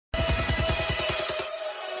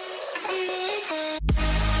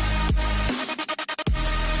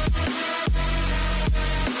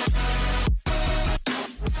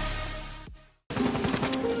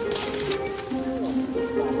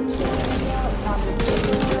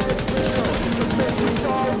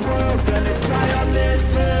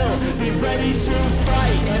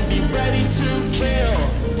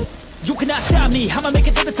cannot stop me, I'ma make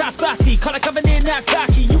it to the top spicy. Call a covenant, not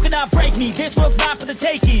cocky, you cannot break me. This world's mine for the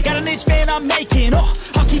taking. Got an inch, man, I'm making.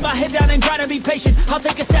 I'll keep my head down and grind and be patient. I'll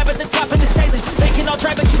take a stab at the top of the sailing. They can all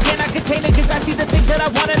try, but you cannot contain it. Cause I see the things that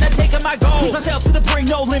I want and I'm taking my goal. Push myself to the brink,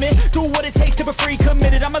 no limit. Do what it takes to be free,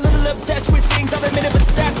 committed. I'm a little obsessed with things, I'll admit it. But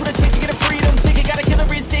that's what it takes to get a freedom ticket. Got a killer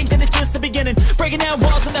instinct and it's just the beginning. Breaking down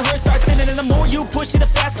walls and the hurt start thinning. And the more you push it,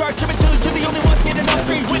 the fast start tripping. Till you're the only one standing on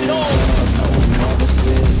street with it all. No, we never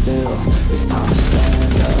sit still. It's time to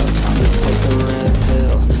stand up. Time to take the red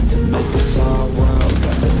pill. To make this our world.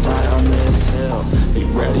 Gonna die on this hill. Be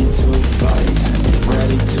ready to fight. Be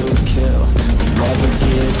ready to kill. We never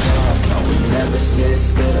give up. No, we never sit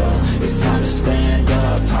still. It's time to stand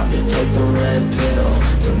up. Time to take the red pill.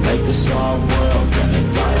 To make this our world. Gonna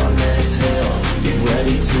die on this hill. Be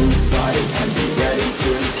ready to fight. And be ready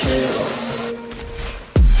to kill.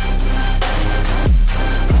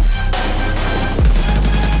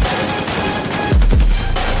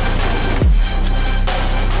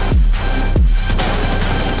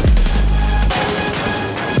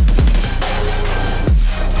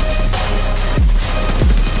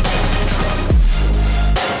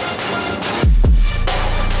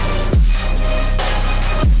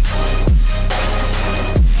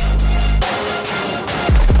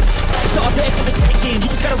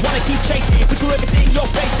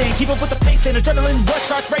 Keep up with the pace and adrenaline rush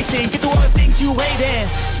starts racing. Get through all the things you hate and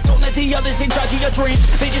don't let the others in charge of your dreams.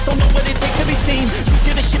 They just don't know what it takes to be seen. You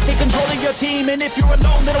see the ship take control of your team. And if you're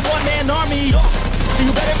alone, then a one-man army. So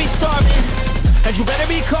you better be starving and you better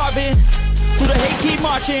be carving. Through the hate keep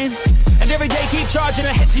marching and every day keep charging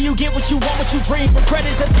ahead till you get what you want, what you dream. Regret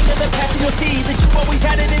is a thing of the past and you'll see that you always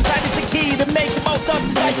had it inside is the key to make the most of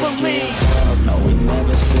this life believe. No, we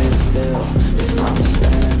never sit still. It's time to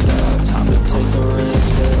stand up. Time to take the red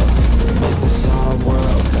pill. To make this our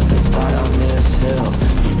world. Gonna die on this hill.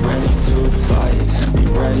 Be ready to fight. Be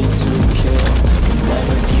ready to kill. We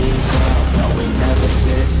never give up. No, we never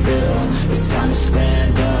sit still. It's time to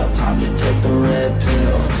stand up. Time to take the red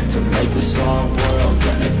pill. To make this our world.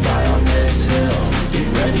 Gonna die on this hill. Be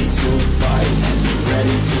ready to fight. And be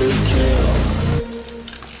ready to kill.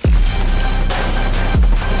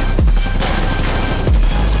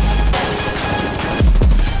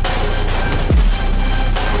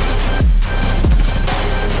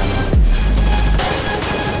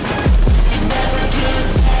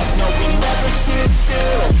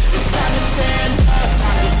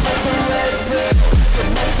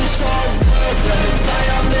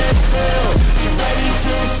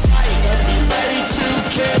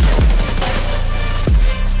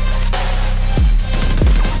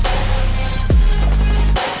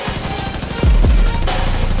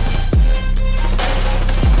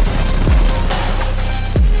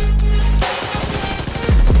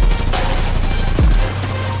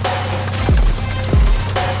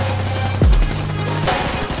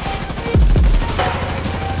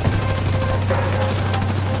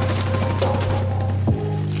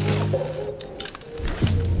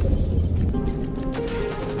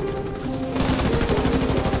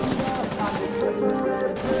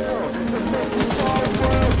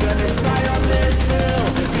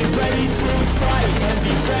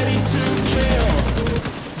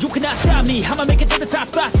 I'ma make it to the top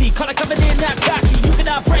spicy. Call a covenant, not cocky. You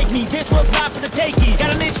cannot break me. This world's mine for the taking.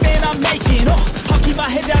 Got an inch, man, I'm making. I'll keep my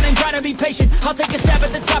head down and grind and be patient. I'll take a stab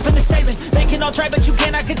at the top of the sailing. They can all try, but you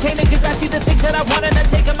cannot contain it. Cause I see the things that I want and I'm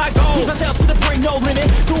taking my goal. Push myself to the brink, no limit.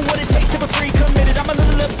 Do what it takes to be free, committed. I'm a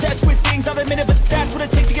little obsessed with things, I'll admit it. But that's what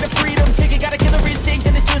it takes to get a freedom ticket. Got a killer instinct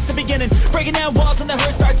and it's just the beginning. Breaking down walls and the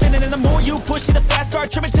hurt start thinning. And the more you push it, the fast start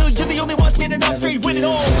tripping. Till you're the only one standing on street with it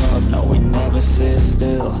all. No, we never sit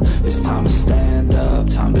still. It's time to stand up.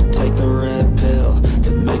 Time to take the red pill.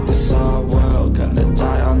 To make this our world. Gonna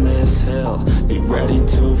die on this hill. Be ready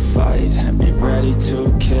to fight and be ready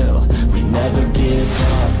to kill. We never give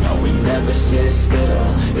up. No, we never sit still.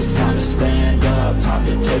 It's time to stand up. Time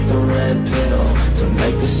to take the red pill. To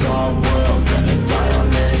make this our world. Gonna